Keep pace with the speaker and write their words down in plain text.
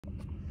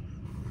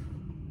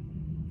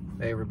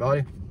Hey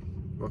everybody,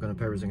 welcome to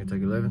Peppers in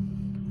Kentucky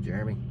Living.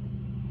 Jeremy.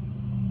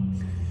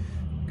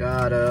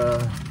 Got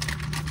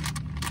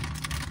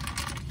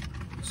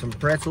some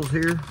pretzels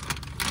here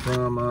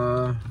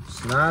from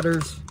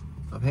Snyder's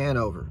of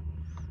Hanover.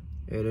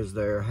 It is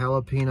their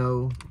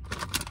jalapeno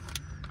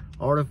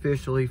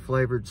artificially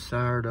flavored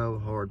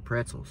sourdough hard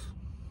pretzels.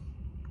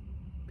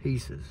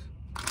 Pieces.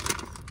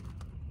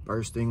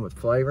 Bursting with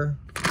flavor.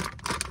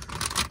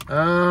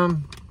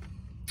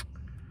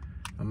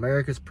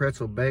 America's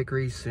Pretzel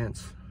Bakery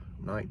since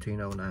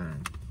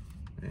 1909.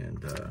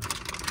 And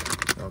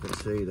y'all can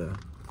see the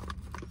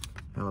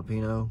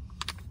jalapeno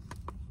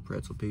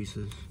pretzel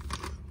pieces.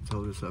 Let's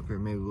hold this up here.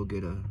 Maybe we'll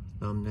get a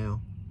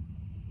thumbnail.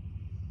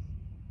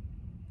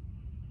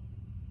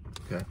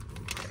 Okay.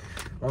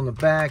 On the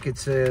back it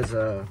says,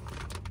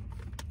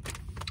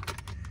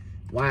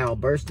 wow,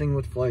 bursting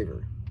with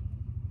flavor.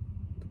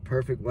 The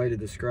perfect way to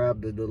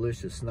describe the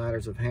delicious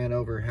Snyder's of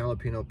Hanover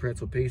jalapeno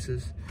pretzel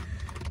pieces.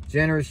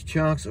 Generous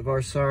chunks of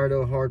our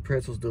sourdough hard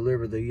pretzels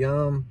deliver the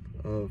yum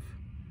of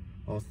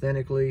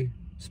authentically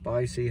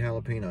spicy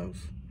jalapenos.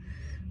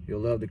 You'll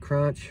love the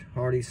crunch,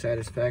 hearty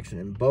satisfaction,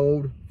 and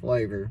bold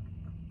flavor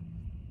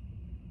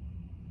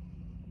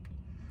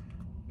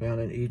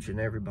found in each and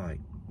every bite.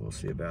 We'll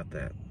see about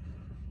that.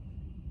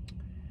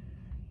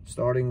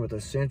 Starting with a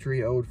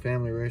century-old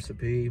family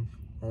recipe,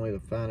 only the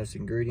finest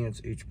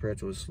ingredients, each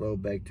pretzel is slow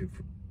baked to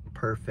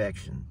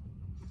perfection.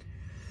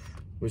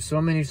 With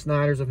so many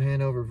Snyder's of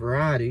Hanover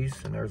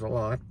varieties, and there's a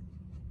lot,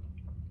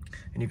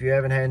 and if you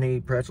haven't had any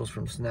pretzels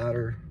from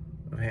Snyder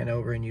of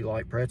Hanover and you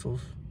like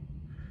pretzels,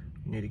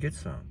 you need to get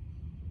some.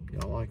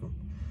 Y'all like them.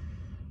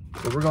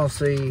 So we're gonna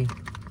see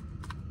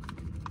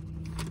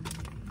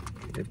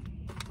if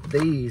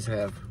these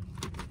have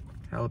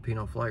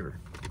jalapeno flavor.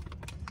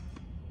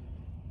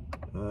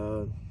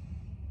 The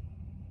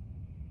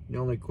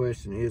only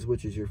question is,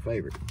 which is your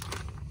favorite?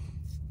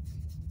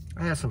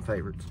 I have some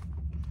favorites.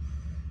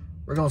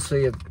 We're gonna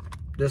see if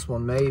this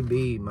one may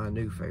be my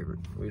new favorite.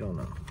 We don't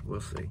know.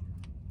 We'll see.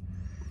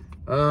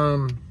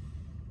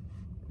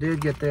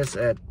 Did get this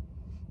at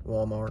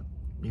Walmart.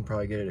 You can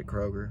probably get it at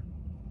Kroger.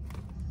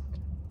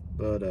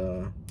 But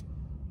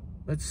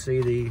let's see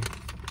the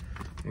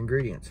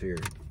ingredients here.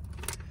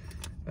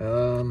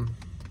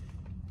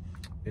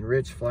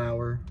 Enriched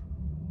flour,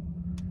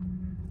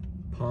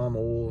 palm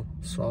oil,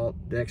 salt,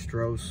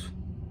 dextrose,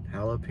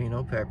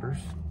 jalapeno peppers.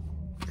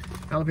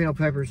 Jalapeno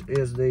peppers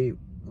is the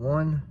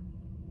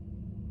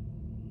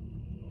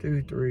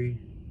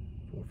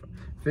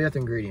 5th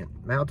ingredient.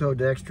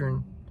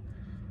 Maltodextrin,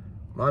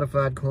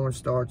 modified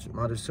cornstarch,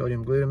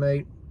 monosodium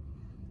glutamate,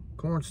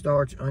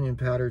 cornstarch, onion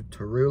powder,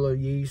 torula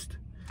yeast,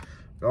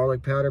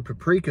 garlic powder,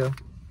 paprika,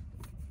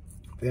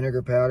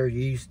 vinegar powder,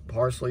 yeast,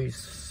 parsley,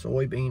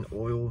 soybean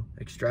oil,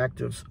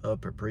 extractives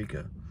of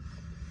paprika.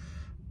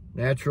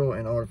 Natural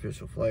and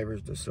artificial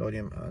flavors, the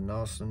sodium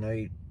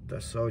inosonate, the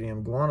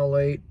sodium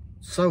guanylate,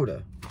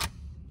 soda.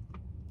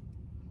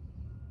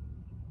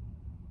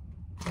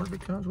 What if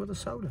it comes with a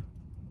soda?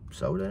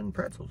 Soda and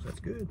pretzels, that's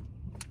good.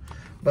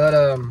 But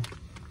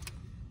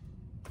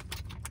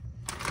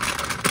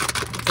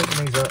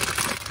picking these up.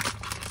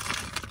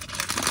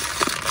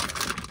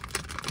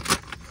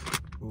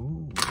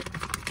 Ooh.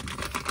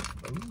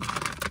 Ooh.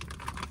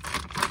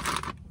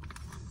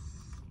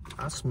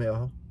 I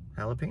smell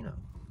jalapeno.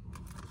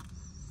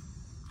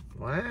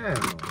 Wow.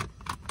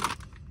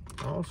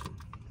 Awesome.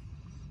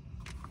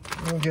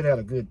 I'm gonna get out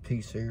a good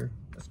piece here.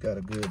 It's got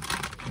a good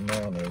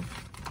amount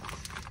of.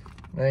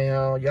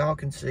 Now, y'all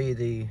can see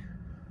the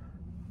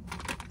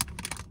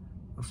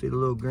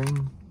little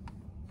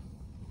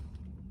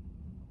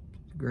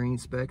green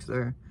specks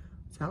there.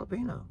 It's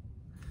jalapeno.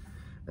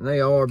 And they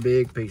are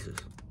big pieces,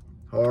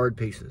 hard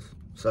pieces.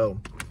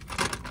 So,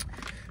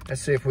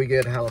 let's see if we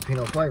get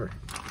jalapeno flavor.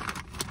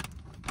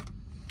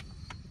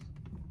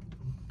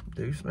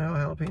 Do smell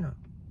jalapeno.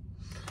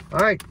 All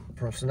right,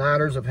 from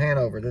Snyder's of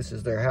Hanover. This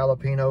is their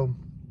jalapeno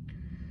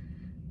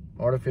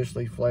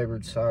artificially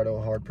flavored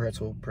sourdough hard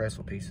pretzel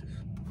pieces.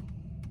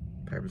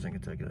 Peppers in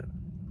Kentucky Living.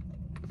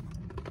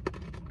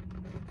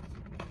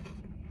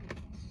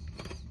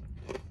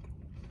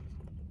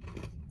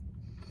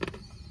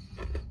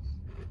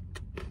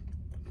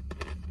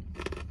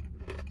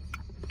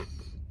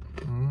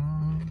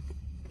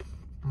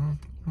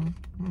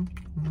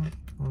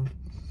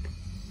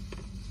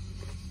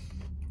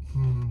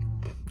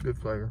 Good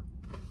flavor.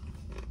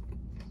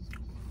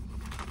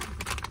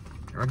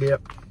 I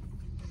get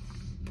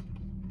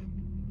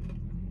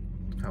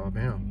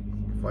jalapeno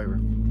flavor.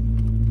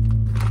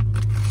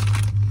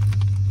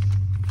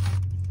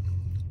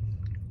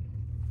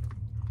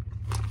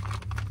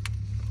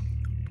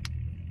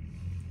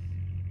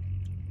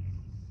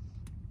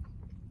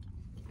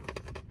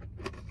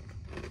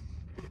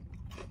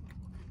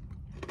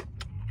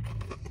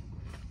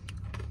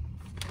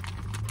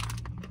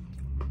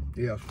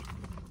 Yes.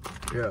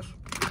 Yes.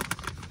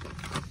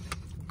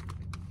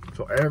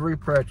 So every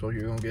pretzel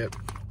you're gonna get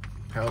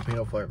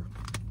jalapeno flavor.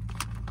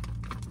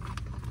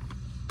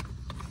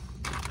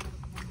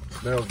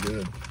 Smells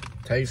good.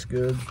 Tastes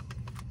good.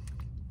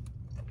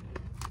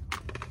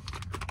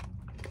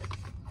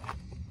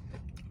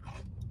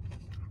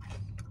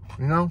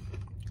 You know,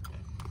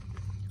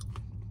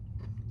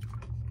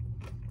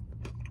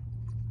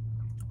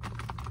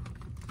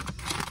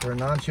 for a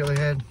non-chili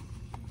head,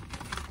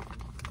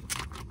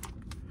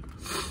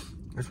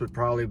 this would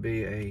probably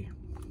be a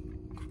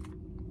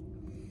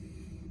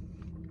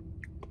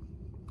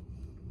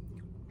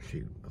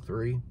a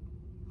 3.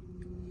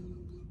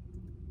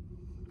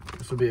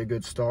 This would be a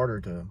good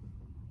starter to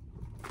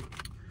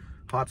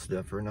hot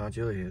stuff for a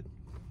non-chili head.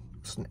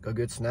 A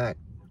good snack.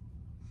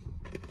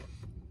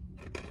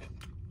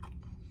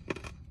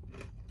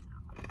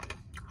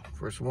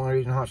 For someone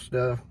eating hot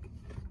stuff,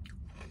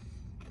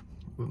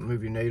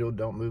 move your needle,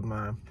 don't move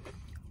mine.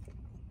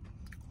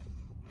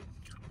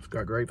 It's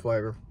got great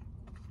flavor.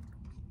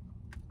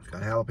 It's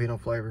got jalapeno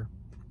flavor.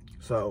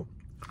 So,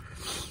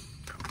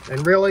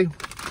 and really,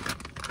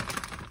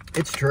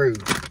 it's true.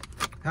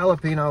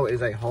 Jalapeno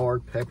is a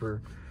hard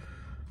pepper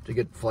to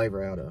get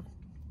flavor out of.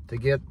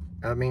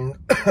 I mean,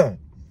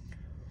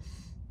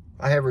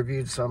 I have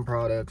reviewed some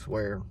products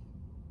where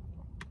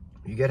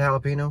you get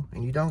jalapeno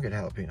and you don't get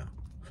jalapeno.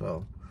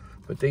 So,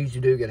 but these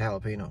you do get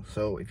jalapeno.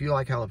 So if you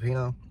like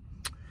jalapeno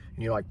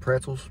and you like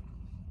pretzels,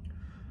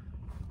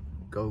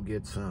 go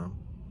get some.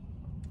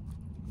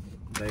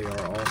 They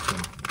are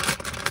awesome.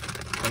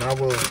 And I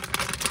will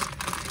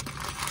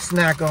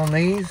snack on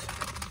these.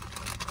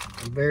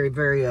 I'm very,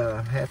 very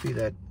happy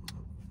that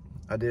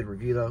I did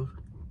review those.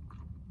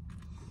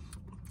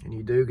 And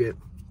you do get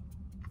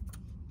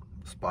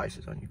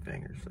spices on your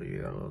fingers, so you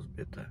got a little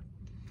bit to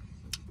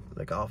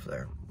lick off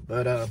there.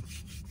 But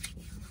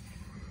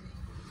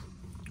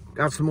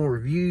got some more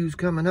reviews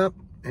coming up,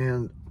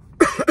 and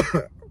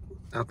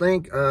I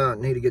think I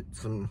need to get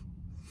some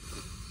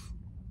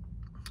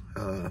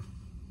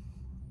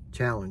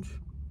challenge.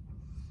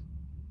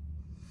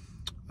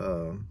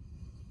 I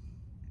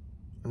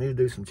need to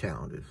do some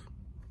challenges,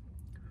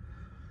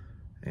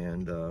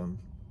 and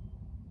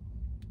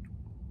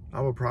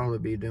I will probably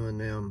be doing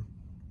them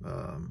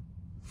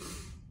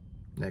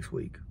next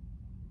week.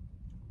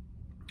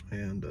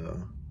 And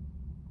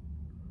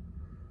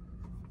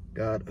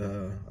got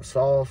a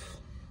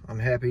sauce. I'm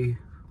happy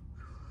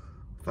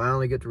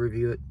finally get to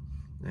review it,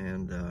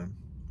 and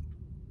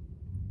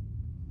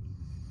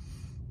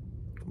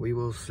we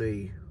will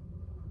see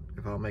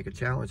if I'll make a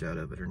challenge out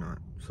of it or not.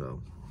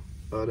 So,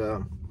 but I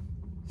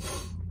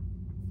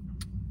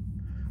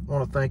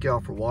want to thank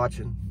y'all for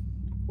watching.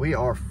 We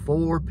are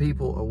 4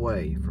 people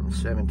away from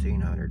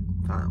 1,700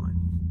 finally,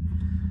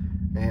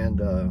 and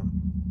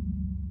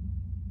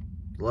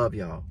love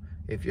y'all.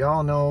 If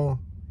y'all know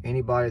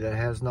anybody that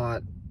has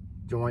not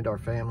joined our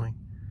family,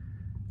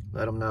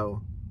 let them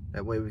know.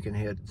 That way we can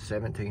hit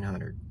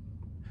 1,700.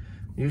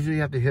 Usually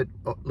you have to hit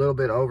a little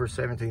bit over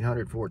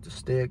 1,700 for it to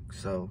stick.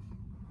 So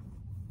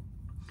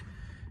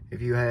if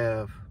you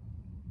have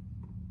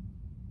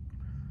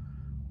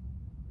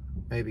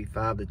maybe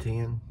 5 to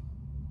 10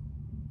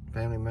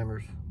 family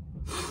members,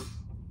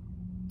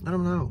 let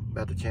them know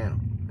about the channel,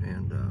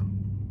 and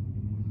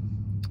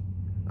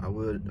I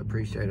would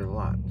appreciate it a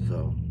lot.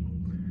 So,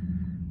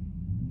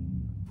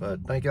 but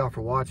thank y'all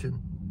for watching.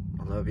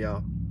 I love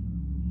y'all.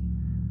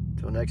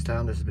 Until next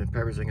time, this has been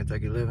Peppers in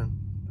Kentucky Living.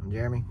 I'm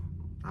Jeremy.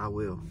 I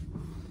will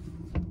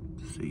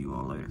see you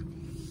all later.